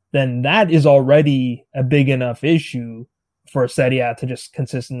 then that is already a big enough issue for Serie A to just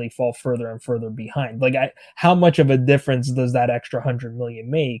consistently fall further and further behind. Like, how much of a difference does that extra 100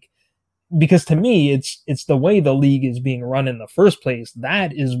 million make? Because to me, it's the way the league is being run in the first place.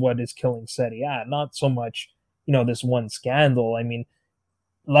 That is what is killing Serie A, not so much, this one scandal. I mean,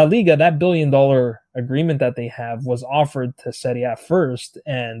 La Liga, that $1 billion agreement that they have was offered to Serie A first.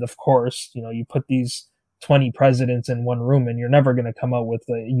 And of course, you put these 20 presidents in one room and you're never going to come out with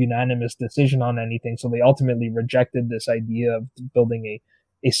a unanimous decision on anything. So they ultimately rejected this idea of building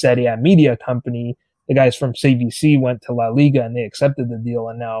a Serie A media company. The guys from CVC went to La Liga and they accepted the deal,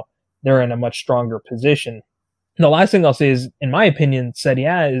 and now they're in a much stronger position. And the last thing I'll say is, in my opinion, Serie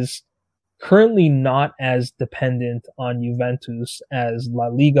A is currently not as dependent on Juventus as La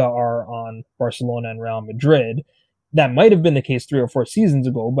Liga are on Barcelona and Real Madrid. That might have been the case 3 or 4 seasons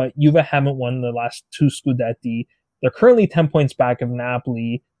ago, but Juve haven't won the last 2 Scudetti. They're currently 10 points back of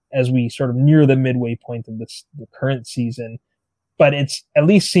Napoli as we sort of near the midway point of the current season. But it's at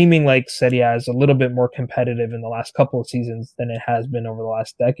least seeming like Serie A is a little bit more competitive in the last couple of seasons than it has been over the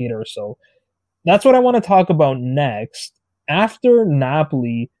last decade or so. That's what I want to talk about next. After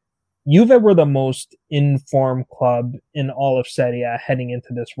Napoli, Juve were the most informed club in all of Serie A heading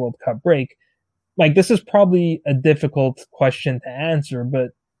into this World Cup break. Like, this is probably a difficult question to answer,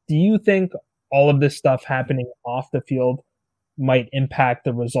 but do you think all of this stuff happening off the field might impact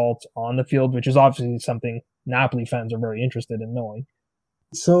the results on the field, which is obviously something Napoli fans are very interested in knowing?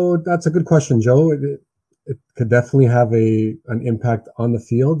 So that's a good question, Joe. It could definitely have an impact on the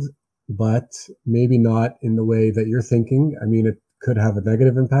field, but maybe not in the way that you're thinking. I mean, it could have a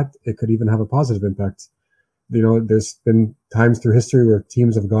negative impact. It could even have a positive impact. There's been times through history where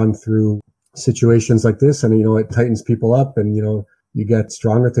teams have gone through situations like this and, it tightens people up and, you get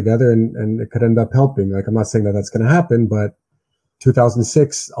stronger together and it could end up helping. Like, I'm not saying that that's going to happen, but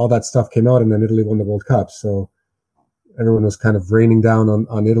 2006, all that stuff came out and then Italy won the World Cup. So everyone was kind of raining down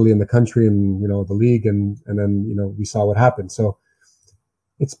on Italy and the country and, the league. And then, we saw what happened. So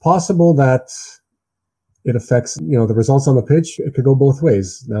it's possible that it affects, the results on the pitch. It could go both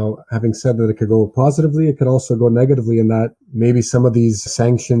ways. Now, having said that, it could go positively. It could also go negatively in that maybe some of these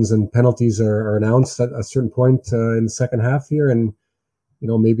sanctions and penalties are announced at a certain point in the second half here. And,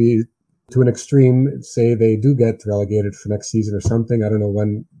 maybe to an extreme, say they do get relegated for next season or something. I don't know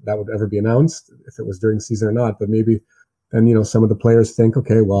when that would ever be announced, if it was during the season or not, but maybe then, some of the players think,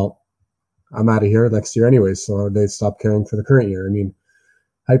 okay, well, I'm out of here next year anyways. So they stop caring for the current year. I mean,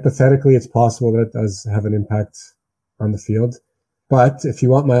 hypothetically, it's possible that it does have an impact on the field. But if you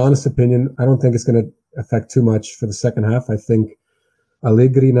want my honest opinion, I don't think it's going to affect too much for the second half. I think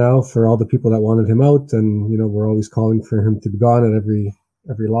Allegri now, for all the people that wanted him out, and, we're always calling for him to be gone at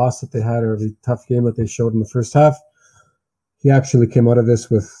every loss that they had or every tough game that they showed in the first half, he actually came out of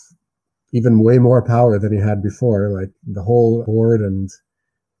this with even way more power than he had before. Like, the whole board and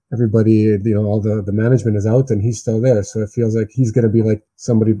everybody, all the management is out and he's still there. So it feels like he's going to be like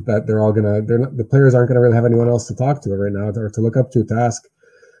somebody that the players aren't going to really have anyone else to talk to right now or to look up to ask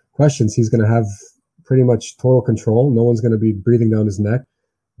questions. He's going to have pretty much total control. No one's going to be breathing down his neck.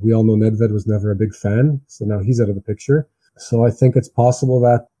 We all know Nedved was never a big fan. So now he's out of the picture. So I think it's possible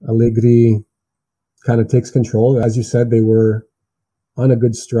that Allegri kind of takes control. As you said, they were on a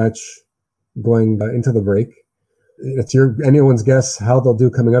good stretch going into the break. It's anyone's guess how they'll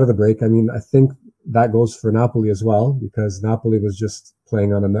do coming out of the break. I mean, I think that goes for Napoli as well, because Napoli was just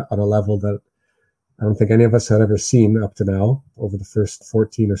playing on a level that I don't think any of us had ever seen up to now over the first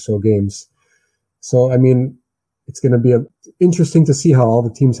 14 or so games. So, I mean, it's going to be interesting to see how all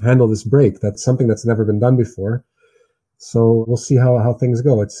the teams handle this break. That's something that's never been done before. So we'll see how things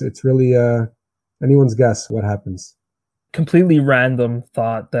go. It's really anyone's guess what happens. Completely random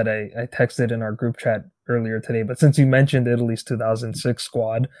thought that I texted in our group chat earlier today, but since you mentioned Italy's 2006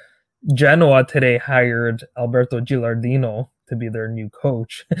 squad, Genoa today hired Alberto Gilardino to be their new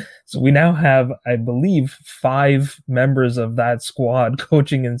coach. So we now have, I believe, 5 members of that squad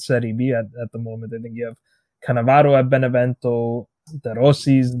coaching in Serie B at the moment. I think you have Cannavaro at Benevento, De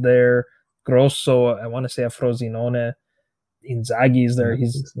Rossi's there, Grosso, I want to say at Frosinone, Inzaghi's there.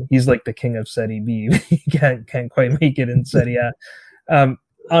 He's like the king of Serie B. He can't quite make it in Serie A.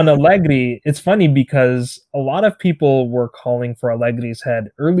 On Allegri, it's funny because a lot of people were calling for Allegri's head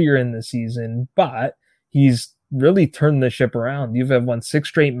earlier in the season, but he's really turned the ship around. Juve have won 6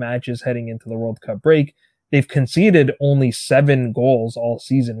 straight matches heading into the World Cup break. They've conceded only 7 goals all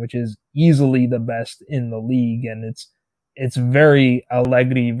season, which is easily the best in the league. And it's very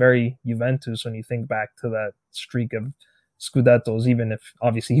Allegri, very Juventus when you think back to that streak of Scudettos, even if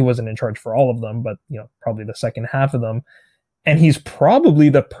obviously he wasn't in charge for all of them, but probably the second half of them. And he's probably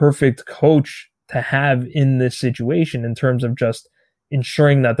the perfect coach to have in this situation in terms of just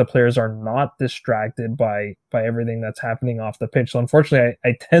ensuring that the players are not distracted by everything that's happening off the pitch. So unfortunately,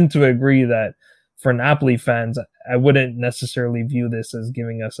 I tend to agree that for Napoli fans, I wouldn't necessarily view this as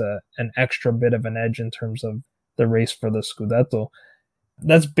giving us an extra bit of an edge in terms of the race for the Scudetto.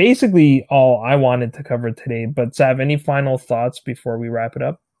 That's basically all I wanted to cover today. But Sav, any final thoughts before we wrap it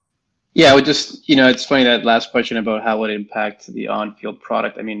up? Yeah, I would just, it's funny that last question about how it would impact the on-field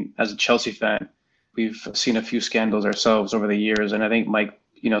product. I mean, as a Chelsea fan, we've seen a few scandals ourselves over the years. And I think Mike,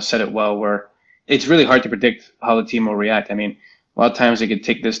 said it well, where it's really hard to predict how the team will react. I mean, a lot of times they could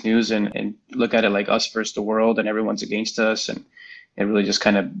take this news and look at it like us versus the world and everyone's against us. And it really just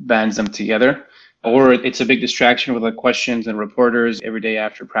kind of bands them together. Or it's a big distraction with questions and reporters every day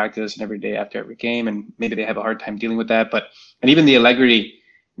after practice and every day after every game. And maybe they have a hard time dealing with that. And even the Allegri,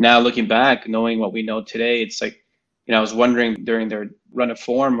 now looking back, knowing what we know today, it's like, I was wondering during their run of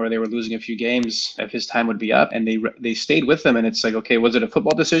form where they were losing a few games if his time would be up, and they stayed with them. And it's like, okay, was it a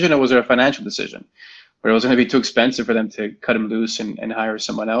football decision or was it a financial decision? Where it was going to be too expensive for them to cut him loose and hire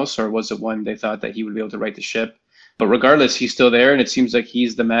someone else? Or was it one they thought that he would be able to right the ship? But regardless, he's still there, and it seems like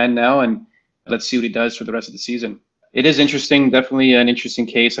he's the man now. And let's see what he does for the rest of the season. It is interesting, definitely an interesting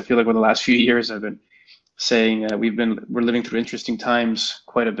case. I feel like over the last few years, I've been saying we're living through interesting times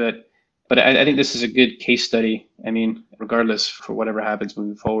quite a bit. But I think this is a good case study. I mean, regardless for whatever happens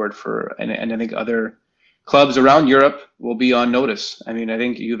moving forward, and I think other clubs around Europe will be on notice. I mean, I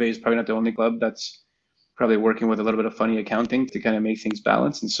think Juve is probably not the only club that's probably working with a little bit of funny accounting to kind of make things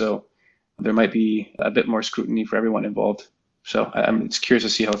balance. And so there might be a bit more scrutiny for everyone involved. So I'm curious to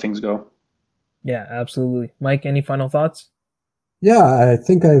see how things go. Yeah, absolutely. Mike, any final thoughts? Yeah, I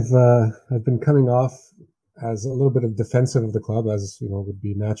think I've been coming off as a little bit of defensive of the club, as would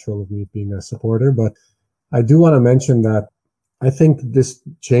be natural of me being a supporter. But I do want to mention that I think this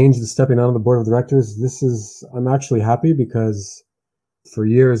change, the stepping on the board of directors, I'm actually happy, because for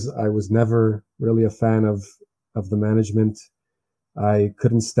years I was never really a fan of the management. I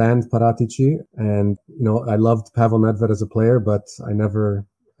couldn't stand Paratici, and I loved Pavel Nedved as a player, but I never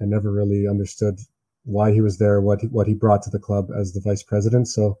really understood why he was there, what he brought to the club as the vice president.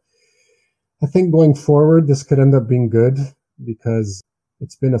 So I think going forward, this could end up being good, because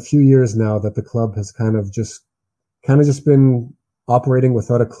it's been a few years now that the club has kind of just been operating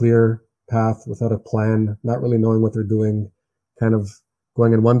without a clear path, without a plan, not really knowing what they're doing, kind of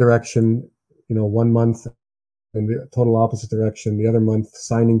going in one direction, 1 month in the total opposite direction, the other month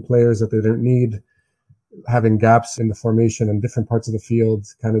signing players that they didn't need, having gaps in the formation in different parts of the field,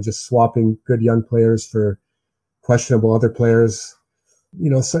 kind of just swapping good young players for questionable other players.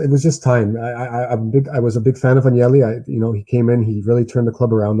 So it was just time. I was a big fan of Agnelli. He came in, he really turned the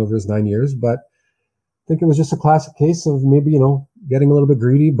club around over his 9 years, but I think it was just a classic case of maybe, getting a little bit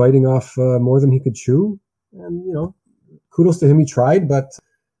greedy, biting off more than he could chew. And, kudos to him. He tried, but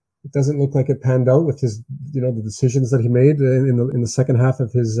it doesn't look like it panned out with his, the decisions that he made in the second half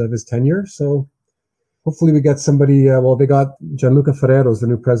of his tenure. So hopefully we get somebody, they got Gianluca Ferrero as the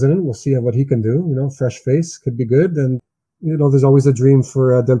new president. We'll see what he can do. Fresh face could be good. And, there's always a dream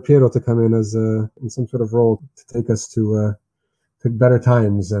for Del Piero to come in as in some sort of role to take us to better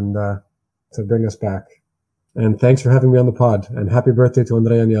times and to bring us back. And thanks for having me on the pod. And happy birthday to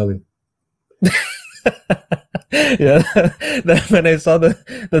Andrea Agnelli. Yeah, when I saw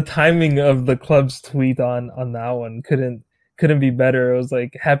the timing of the club's tweet on that one, couldn't be better. It was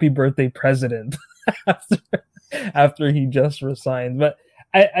like, "Happy birthday, President," after he just resigned. But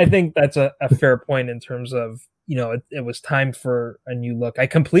I think that's a fair point in terms of, it was time for a new look. I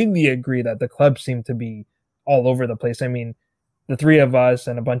completely agree that the club seemed to be all over the place. I mean, the three of us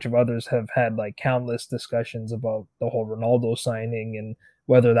and a bunch of others have had like countless discussions about the whole Ronaldo signing and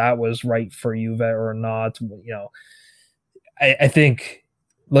whether that was right for Juve or not. I think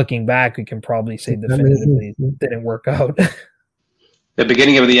looking back, we can probably say definitively it didn't work out. The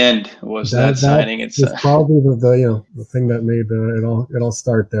beginning of the end was that signing. It's probably the thing that made it all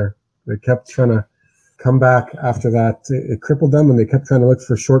start there. They kept trying to come back after that. It crippled them, and they kept trying to look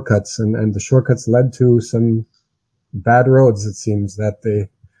for shortcuts, and the shortcuts led to some bad roads, it seems, that they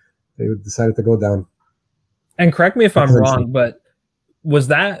decided to go down. And correct me if I'm wrong, but was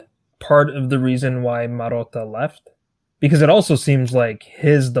that part of the reason why Marotta left? Because it also seems like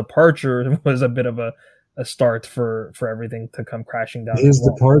his departure was a bit of a start for everything to come crashing down. His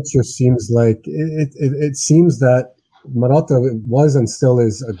departure seems like it seems that Marotta was and still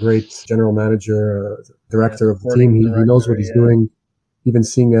is a great general manager, director of the team. He knows what he's doing. Even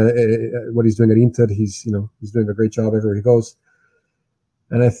seeing what he's doing at Inter, he's doing a great job everywhere he goes.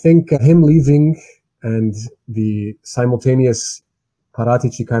 And I think him leaving and the simultaneous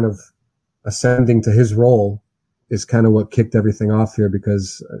Paratici kind of ascending to his role is kind of what kicked everything off here,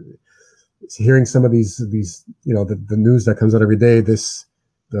 because hearing some of these the news that comes out every day, the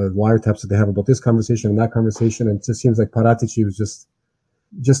wiretaps that they have about this conversation and that conversation, and it just seems like Paratici was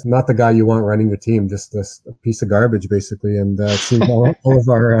just not the guy you want running your team, just a piece of garbage basically. And it seems all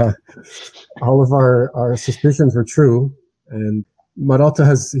of our suspicions were true. And Marotta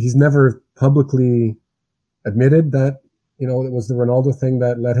he's never publicly admitted that it was the Ronaldo thing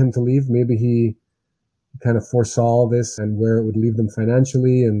that led him to leave. Maybe he kind of foresaw this and where it would leave them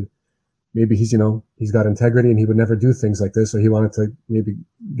financially, and maybe he's got integrity and he would never do things like this, so he wanted to maybe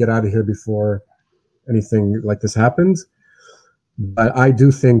get out of here before anything like this happened. But I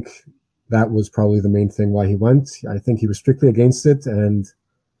do think that was probably the main thing why he went. I think he was strictly against it, and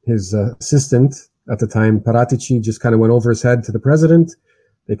his assistant at the time, Paratici, just kind of went over his head to the president.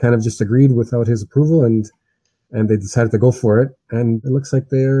 They kind of just agreed without his approval, and they decided to go for it. And it looks like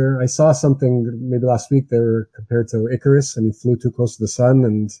I saw something maybe last week, they were compared to Icarus, and he flew too close to the sun,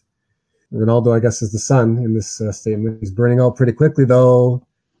 and Ronaldo, I guess, is the sun in this statement. He's burning out pretty quickly, though.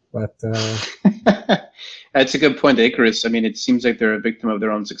 But that's a good point, Icarus. I mean, it seems like they're a victim of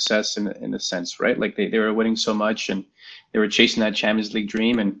their own success in a sense, right? Like they were winning so much, and they were chasing that Champions League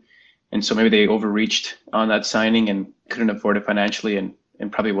dream, and so maybe they overreached on that signing and couldn't afford it financially, and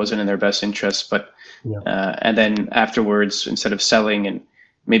probably wasn't in their best interest. But and then afterwards, instead of selling and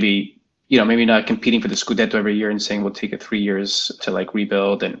maybe not competing for the Scudetto every year and saying we'll take it 3 years to like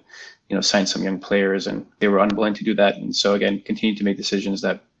rebuild and sign some young players, and they were unwilling to do that. And so again, continued to make decisions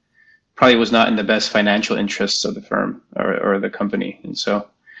that probably was not in the best financial interests of the firm or the company. And so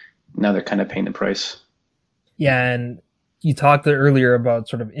now they're kind of paying the price. Yeah. And you talked earlier about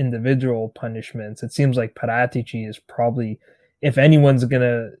sort of individual punishments. It seems like Paratici is probably, if anyone's going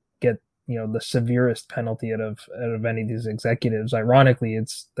to get, the severest penalty out of any of these executives, ironically,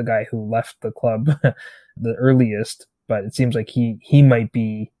 it's the guy who left the club the earliest, but it seems like he might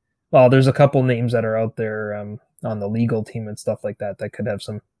be, well, there's a couple names that are out there on the legal team and stuff like that could have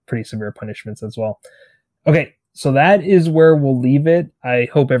some pretty severe punishments as well. Okay, so that is where we'll leave it. I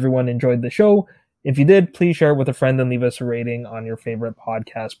hope everyone enjoyed the show. If you did, please share it with a friend and leave us a rating on your favorite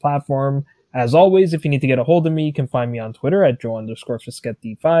podcast platform. As always, if you need to get a hold of me, you can find me on Twitter at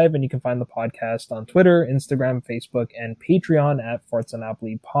Joe_Fischetti5, and you can find the podcast on Twitter, Instagram, Facebook, and Patreon at Forza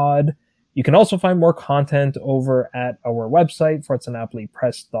Napoli Pod. You can also find more content over at our website,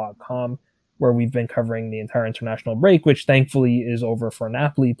 forzanapolipress.com, where we've been covering the entire international break, which thankfully is over for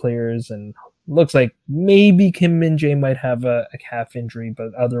Napoli players, and looks like maybe Kim Min-jae might have a calf injury,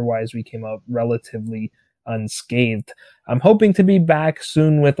 but otherwise we came out relatively unscathed. I'm hoping to be back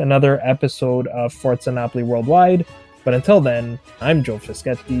soon with another episode of Forza Napoli Worldwide, but until then, I'm Joe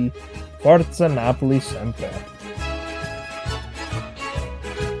Fischetti. Forza Napoli sempre.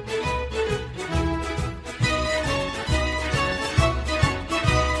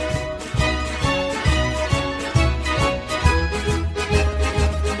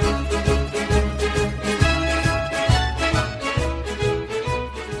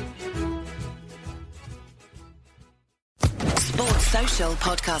 Social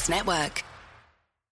Podcast Network.